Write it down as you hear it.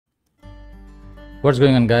What's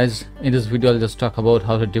going on, guys? In this video I'll just talk about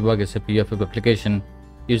how to debug SAP UI5 application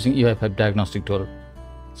using UI5 Diagnostic Tool.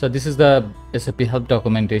 So this is the SAP help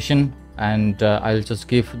documentation, and I'll just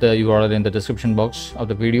give the URL in the description box of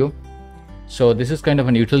the video. So this is kind of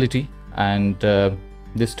an utility, and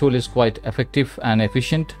this tool is quite effective and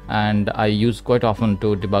efficient, and I use quite often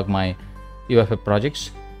to debug my UI5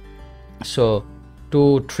 projects. So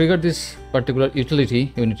to trigger this particular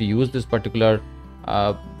utility, you need to use this particular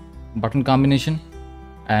button combination,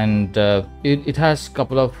 and it has a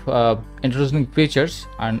couple of interesting features,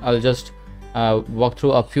 and I'll just walk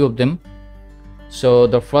through a few of them. So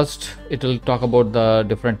the first, it will talk about the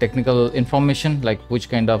different technical information, like which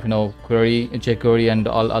kind of query, jQuery and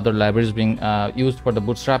all other libraries being used for the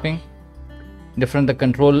bootstrapping. The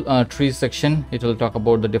control tree section, it will talk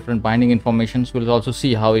about the different binding informations. We'll also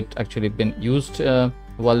see how it actually been used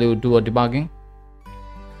while you do a debugging,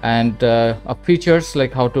 and features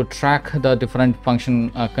like how to track the different function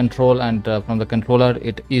control, and from the controller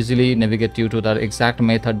it easily navigate you to the exact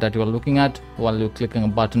method that you are looking at while you're clicking a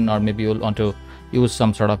button, or maybe you'll want to use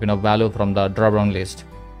some sort of value from the drop down list.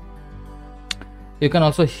 You can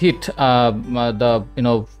also hit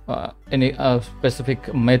any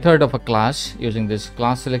specific method of a class using this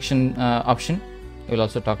class selection option. We'll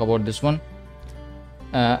also talk about this one,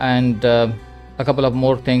 and a couple of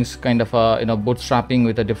more things, kind of bootstrapping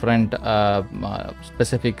with a different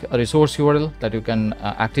specific resource URL that you can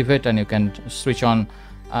activate, and you can switch on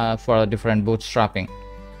for a different bootstrapping.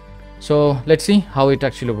 So let's see how it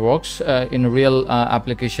actually works in real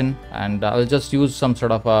application, and I'll just use some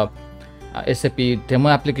sort of a SAP demo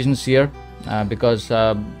applications here because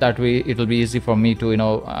that way it will be easy for me to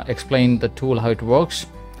explain the tool, how it works.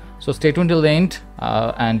 So stay tuned till the end,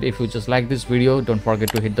 and if you just like this video, don't forget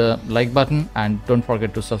to hit the like button, and don't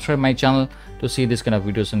forget to subscribe my channel to see this kind of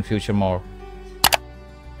videos in future more.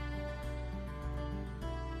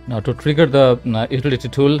 Now to trigger the utility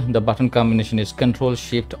tool, the button combination is Control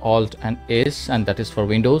Shift Alt and S, and that is for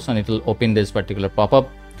Windows, and it will open this particular pop-up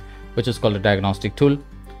which is called a Diagnostic Tool.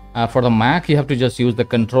 For the Mac, you have to just use the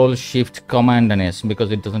Control Shift Command and S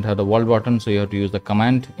because it doesn't have the Alt button, so you have to use the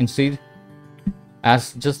command instead.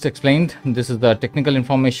 As just explained, this is the technical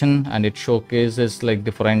information, and it showcases like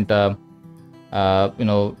different versions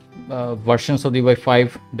of the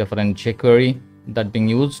UI5, different jQuery that being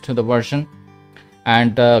used to the version.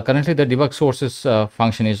 And currently the debug sources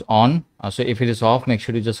function is on, so if it is off, make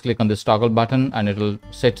sure you just click on this toggle button and it will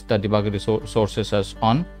set the debug sources as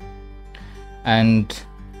on. And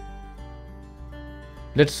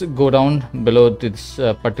let's go down below this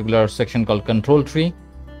particular section called control tree,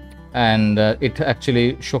 and it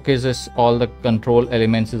actually showcases all the control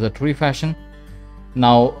elements in a tree fashion.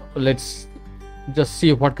 Now let's just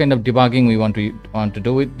see what kind of debugging we want to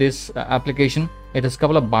do with this application. It has a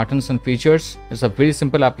couple of buttons and features. It's a very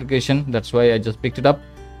simple application, that's why I just picked it up.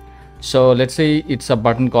 So let's say it's a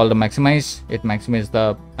button called the maximize. It maximizes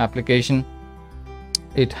the application.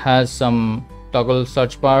 It has some toggle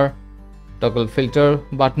search bar, toggle filter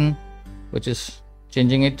button, which is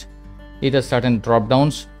changing it. It has certain drop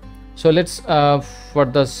downs. So let's for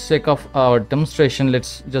the sake of our demonstration,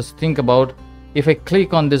 let's just think about, if I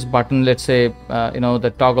click on this button, let's say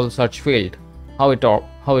the toggle search field, how it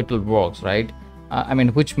will works, right? I mean,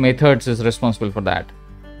 which methods is responsible for that.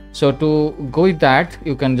 So to go with that,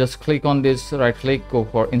 you can just click on this, right click, go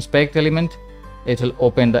for inspect element. It will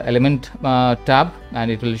open the element tab, and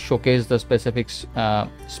it will showcase the specific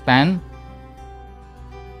span.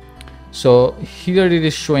 So here it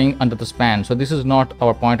is showing under the span, so this is not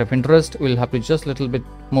our point of interest. We'll have to just little bit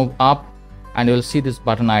move up, and you will see this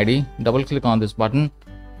button ID. Double click on this button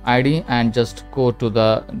ID and just go to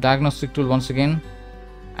the diagnostic tool once again,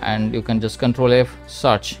 and you can just Control F,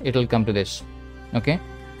 search. It will come to this. Okay,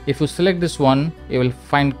 if you select this one, you will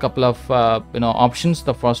find couple of options.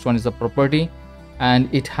 The first one is the property,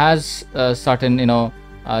 and it has certain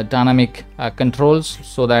dynamic controls,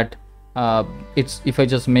 so that if I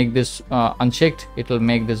just make this unchecked, it will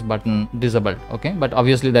make this button disabled. Okay, but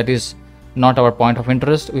obviously that is not our point of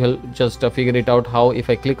interest. We will just figure it out how, if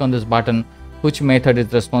I click on this button, which method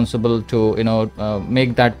is responsible to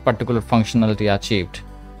make that particular functionality achieved.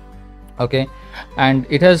 Okay, and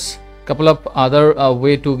it has a couple of other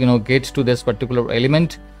way to get to this particular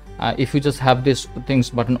element. If you just have this things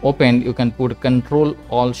button open, you can put Control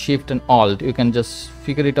Alt Shift and Alt. You can just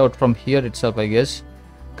figure it out from here itself, I guess.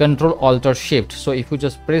 Control Alt or Shift. So if you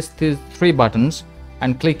just press these three buttons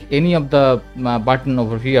and click any of the button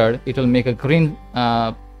over here, it will make a green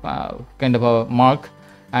kind of a mark,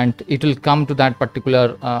 and it will come to that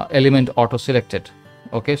particular element auto selected.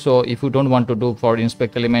 Okay, so if you don't want to do for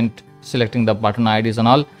inspect element selecting the button IDs and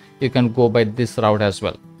all, you can go by this route as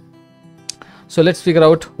well. So let's figure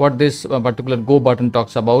out what this particular go button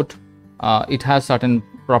talks about. It has certain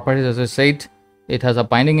properties, as I said. It has a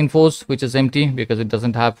binding infos, which is empty because it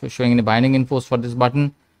doesn't have showing any binding infos for this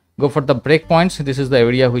button. Go for the breakpoints. This is the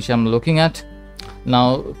area which I'm looking at.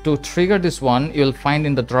 Now to trigger this one, you'll find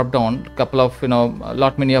in the drop down a couple of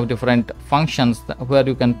many of different functions where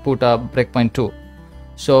you can put a breakpoint to.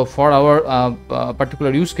 So for our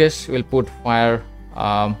particular use case, we'll put fire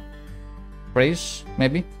praise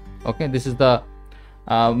maybe. Okay, this is the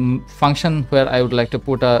function where I would like to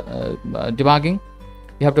put a debugging.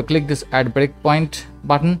 You have to click this add breakpoint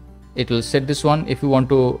button. It will set this one. If you want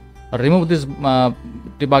to remove this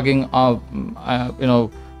debugging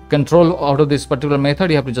control out of this particular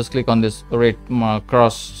method, you have to just click on this red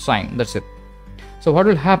cross sign. That's it. So what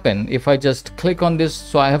will happen if I just click on this?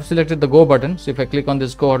 So I have selected the go button. So if I click on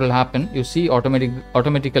this go, what will happen? You see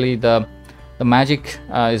automatically the magic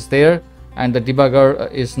is there, and the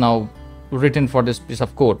debugger is now written for this piece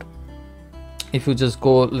of code. If you just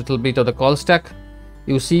go a little bit of the call stack,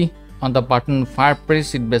 you see on the button fire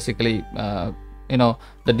press, it basically the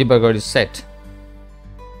debugger is set,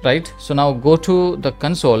 right? So now go to the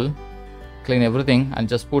console, clean everything, and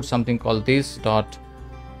just put something called this dot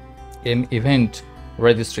event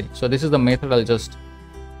registry. So this is the method. I'll just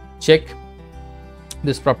check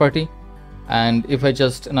this property, and if I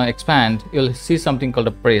just expand, you'll see something called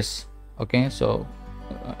a press. Okay, so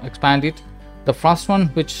expand it. The first one,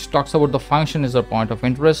 which talks about the function, is a point of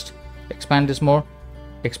interest. Expand this more,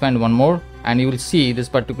 expand one more, and you will see this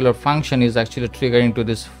particular function is actually triggering to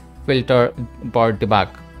this filter bar debug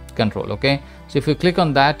control. Okay, so if you click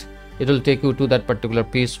on that, it will take you to that particular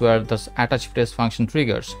piece where this attach press function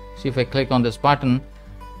triggers. So if I click on this button,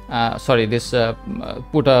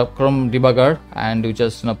 put a Chrome debugger, and you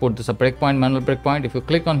just put this a breakpoint, manual breakpoint. If you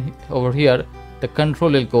click on over here, the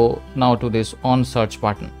control will go now to this on search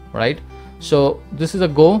button, right? So this is a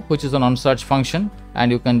go, which is an on search function,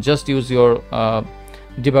 and you can just use your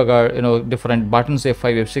debugger, different buttons,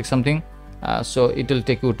 F5, F6 something. So it will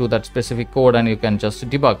take you to that specific code, and you can just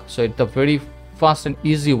debug. So it's a very fast and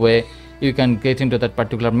easy way you can get into that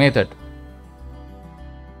particular method.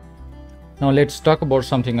 Now let's talk about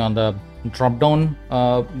something on the drop down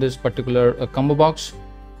this particular combo box.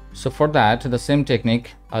 So for that, the same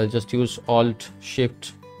technique, I'll just use Alt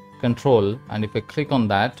Shift Control, and if I click on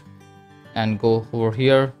that and go over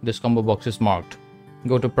here, this combo box is marked.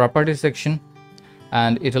 Go to property section,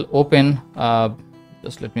 and it will open.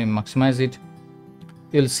 Just let me maximize it.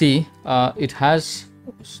 You'll see it has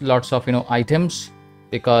lots of items,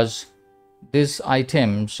 because these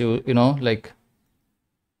items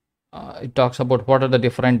it talks about what are the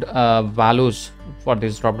different values for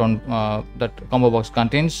this drop down that combo box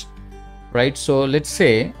contains, right? So let's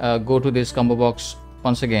say go to this combo box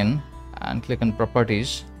once again and click on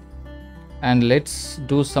properties, and let's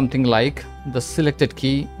do something like the selected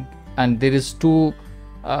key, and there is two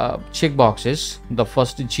check boxes. The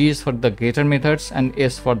first G is for the getter methods and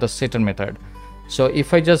S for the setter method. So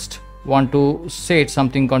if I just want to set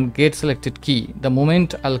something called get selected key, the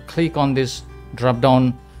moment I'll click on this drop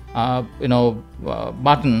down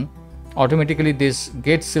button, automatically this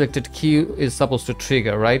get selected key is supposed to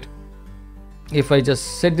trigger, right? If I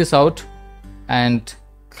just set this out and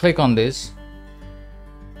click on this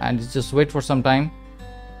and just wait for some time,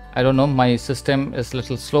 I don't know, my system is a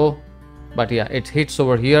little slow, but yeah, it hits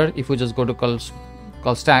over here. If you just go to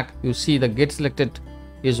call stack, you see the get selected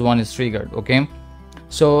is triggered. Okay,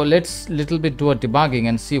 so let's little bit do a debugging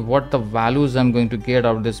and see what the values I'm going to get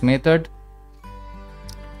out of this method.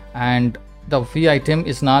 And the v item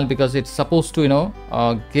is null because it's supposed to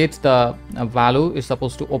get the value, is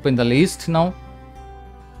supposed to open the list now,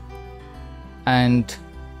 and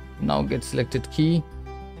now get selected key,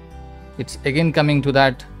 it's again coming to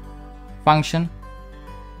that function,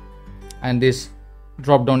 and this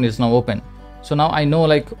drop down is now open. So now I know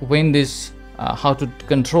when this how to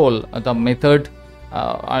control the method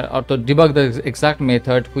or to debug the exact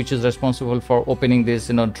method which is responsible for opening this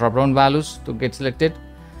drop down values to get selected.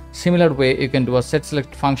 Similar way you can do a set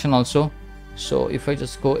select function also. So if I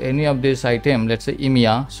just go any of this item, let's say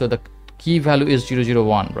EMEA, so the key value is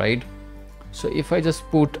 001, right? So if I just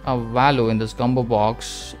put a value in this combo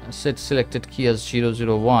box, set selected key as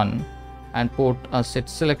 001, and put a set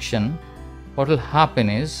selection, what will happen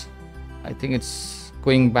is, I think it's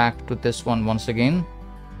going back to this one once again,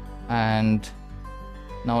 and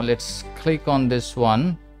now let's click on this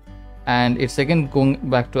one, and it's again going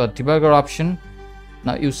back to a debugger option.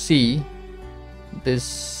 Now you see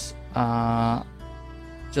this,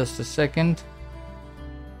 just a second,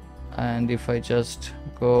 and if I just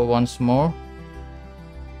go once more,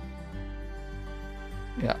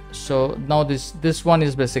 Yeah, so now this one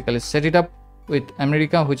is basically set it up with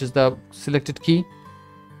America, which is the selected key.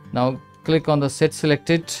 Now click on the set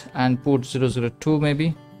selected and put 002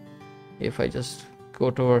 maybe. If I just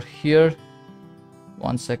go to over here,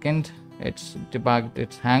 1 second, it's debugged,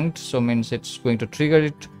 it's hanged, so means it's going to trigger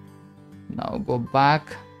it. Now go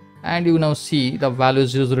back and you now see the value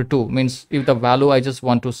 002, means if the value I just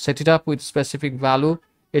want to set it up with specific value,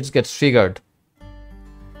 it gets triggered.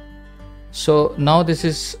 So now this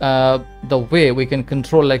is the way we can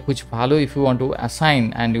control like which value if you want to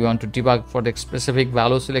assign and you want to debug for the specific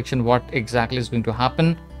value selection, what exactly is going to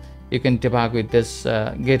happen. You can debug with this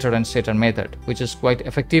getter and setter method, which is quite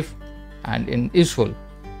effective and useful.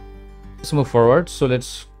 Let's move forward. So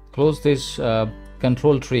let's close this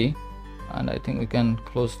control tree, and I think we can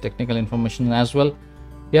close technical information as well.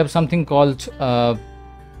 You have something called the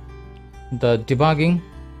debugging,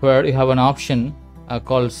 where you have an option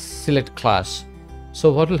called select class.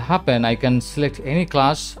 So what will happen, I can select any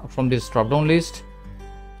class from this drop down list,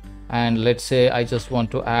 and let's say I just want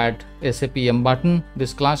to add SAP button,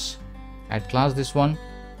 this class, add class, this one.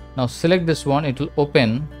 Now select this one, it will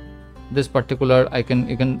open this particular, you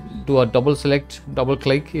can do a double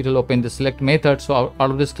click, it will open the select method. So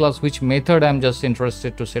out of this class, which method I'm just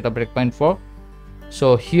interested to set a breakpoint for.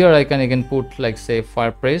 So here I can again put like say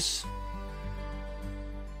fireplace.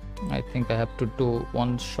 I think I have to do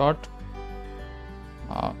one shot.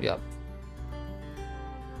 Yeah,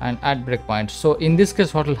 and add breakpoint. So in this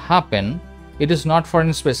case, what will happen, it is not for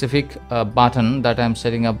any specific button that I'm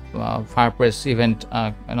setting up fireplace event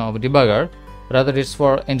debugger, rather it's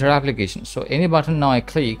for entire application. So any button now I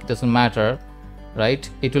click, doesn't matter, right?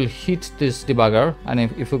 It will hit this debugger, and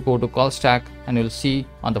if you go to call stack, and you'll see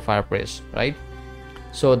on the fireplace, right?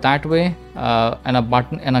 So that way and a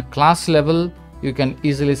button and a class level, you can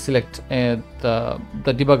easily select the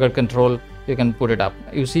debugger control, you can put it up.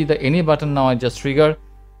 You see the any button now I just trigger,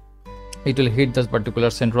 it will hit this particular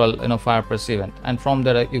central fireplace event, and from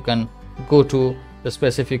there you can go to the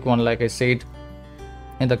specific one. Like I said,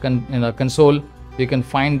 in the console you can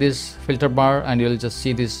find this filter bar and you'll just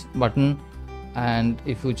see this button, and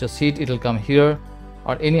if you just see it, it will come here,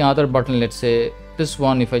 or any other button, let's say this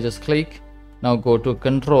one. If I just click, now go to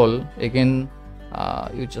control again,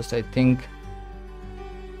 you just I think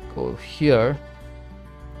go here,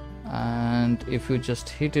 and if you just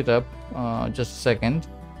hit it up, just a second,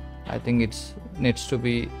 I think it needs to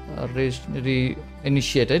be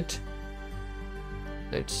reinitiated.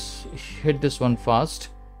 Let's hit this one fast.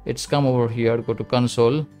 It's come over here, go to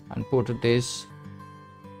console and put this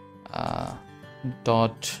 .m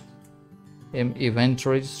event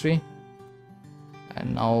registry,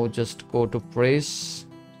 and now just go to praise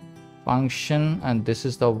function, and this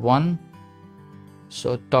is the one.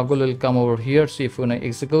 So toggle will come over here. See if you want to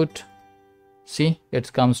execute, see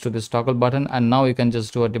it comes to this toggle button, and now you can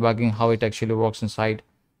just do a debugging how it actually works inside,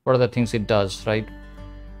 what are the things it does, right?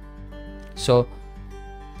 So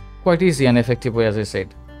quite easy and effective way, as I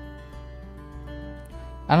said.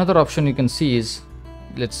 Another option you can see is,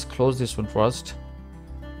 let's close this one first,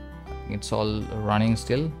 it's all running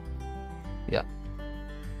still. Yeah,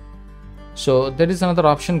 so there is another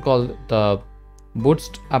option called the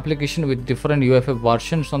boost application with different UI5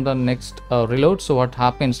 versions on the next reload. So what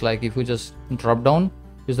happens, like if you just drop down,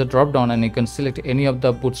 use the drop down, and you can select any of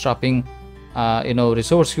the bootstrapping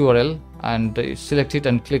resource URL, and select it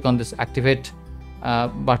and click on this activate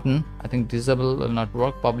button. I think disable will not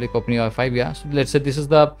work, public open UI5. Yeah, so let's say this is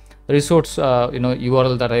the resource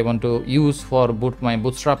URL that I want to use for my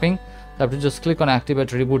bootstrapping. I have to just click on activate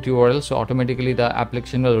reboot URL, so automatically the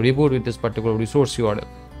application will reboot with this particular resource URL.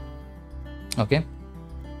 Okay,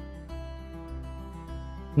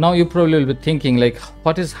 now you probably will be thinking like,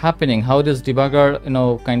 what is happening, how this debugger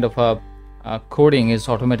kind of a coding is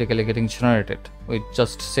automatically getting generated. We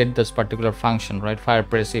just set this particular function, right?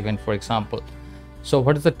 Fireplace event, for example. So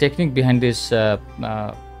what is the technique behind this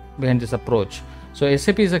approach? So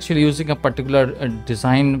SAP is actually using a particular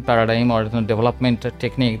design paradigm or development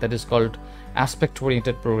technique that is called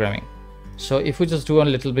aspect-oriented programming. So if we just do a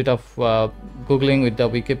little bit of googling with the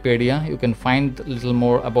Wikipedia, you can find a little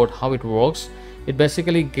more about how it works. It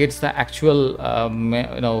basically gets the actual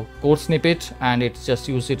code snippet, and it just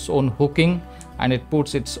uses its own hooking, and it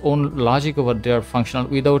puts its own logic over there, functional,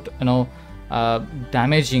 without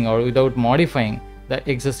damaging or without modifying the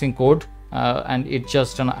existing code, and it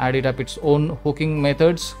just added up its own hooking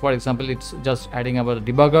methods. For example, it's just adding up a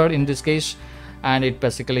debugger in this case, and it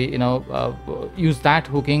basically use that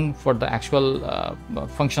hooking for the actual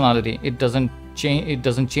functionality. It doesn't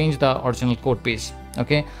change the original code base.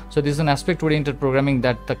 Okay, so this is an aspect oriented programming,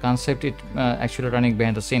 that the concept it actually running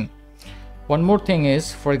behind the scene. One more thing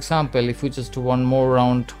is, for example, if we just do one more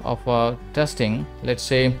round of testing, let's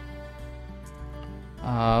say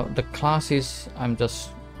the class is, I'm just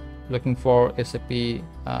looking for SAP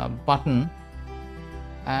button,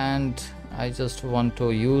 and I just want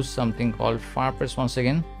to use something called firepress once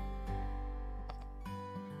again.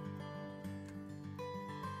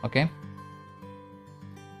 Okay,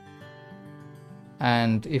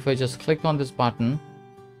 and if I just click on this button,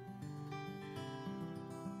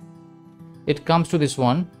 it comes to this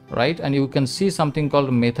one, right? And you can see something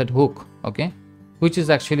called method hook, okay, which is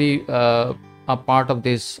actually a part of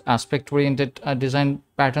this aspect oriented design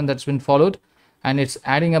pattern that's been followed, and it's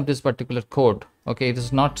adding up this particular code. Okay, it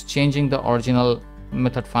is not changing the original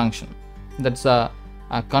method function. That's a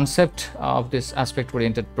concept of this aspect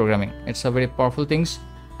oriented programming. It's a very powerful things,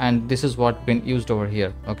 and this is what been used over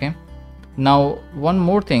here. Okay, now one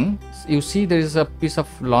more thing, you see there is a piece of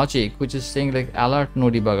logic which is saying like alert no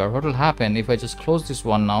debugger. What will happen if I just close this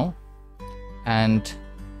one now, and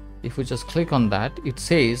if we just click on that, it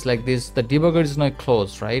says like this, the debugger is now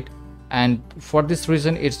closed, right? And for this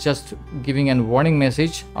reason, it's just giving a warning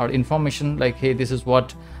message or information like, hey, this is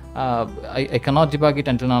what I cannot debug it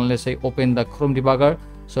until unless I open the Chrome debugger.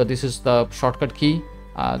 So this is the shortcut key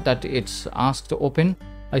that it's asked to open.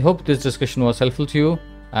 I hope this discussion was helpful to you,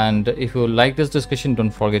 and if you like this discussion,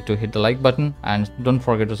 don't forget to hit the like button, and don't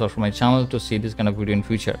forget to subscribe my channel to see this kind of video in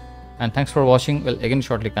future. And thanks for watching. We'll again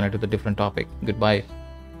shortly connect with a different topic. Goodbye.